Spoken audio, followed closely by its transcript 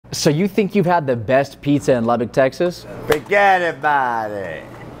So you think you've had the best pizza in Lubbock, Texas? Forget about it.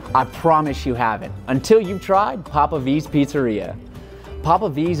 I promise you haven't, until you've tried Papa V's Pizzeria. Papa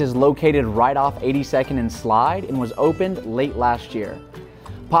V's is located right off 82nd and Slide and was opened late last year.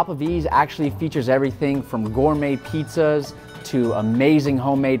 Papa V's actually features everything from gourmet pizzas to amazing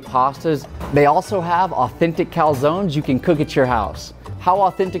homemade pastas. They also have authentic calzones you can cook at your house. How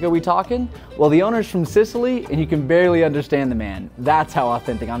authentic are we talking? Well, the owner's from Sicily and you can barely understand the man. That's how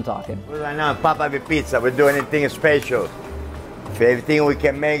authentic I'm talking. Right now, Papa V Pizza, we do anything special. Everything we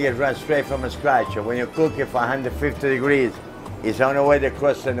can make it run straight from scratch. When you cook it for 150 degrees, it's the only way to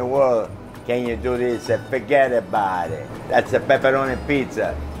cross in the world. Can you do this? Forget about it. That's a pepperoni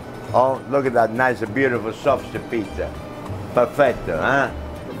pizza. Oh, look at that nice, beautiful, soft pizza. Perfecto, huh?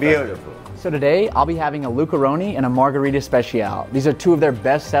 Beautiful. So today, I'll be having a Lucaroni and a Margarita Speciale. These are two of their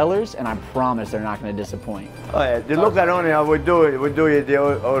best sellers, and I promise they're not going to disappoint. Oh yeah, the Lucaroni, we do it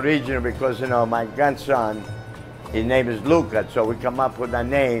the original because, you know, my grandson, his name is Luca, so we come up with that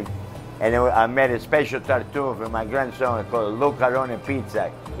name, and I made a special tattoo for my grandson called Lucaroni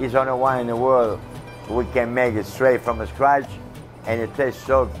Pizza. He's the only one in the world we can make it straight from scratch, and it tastes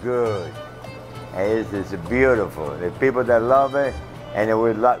so good. And it's beautiful. The people that love it, and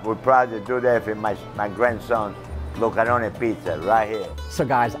we're proud to do that for my grandson, Lucaroni Pizza, right here. So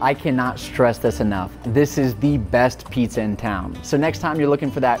guys, I cannot stress this enough. This is the best pizza in town. So next time you're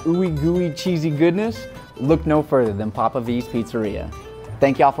looking for that ooey gooey cheesy goodness, look no further than Papa V's Pizzeria.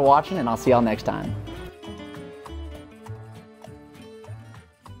 Thank y'all for watching, and I'll see y'all next time.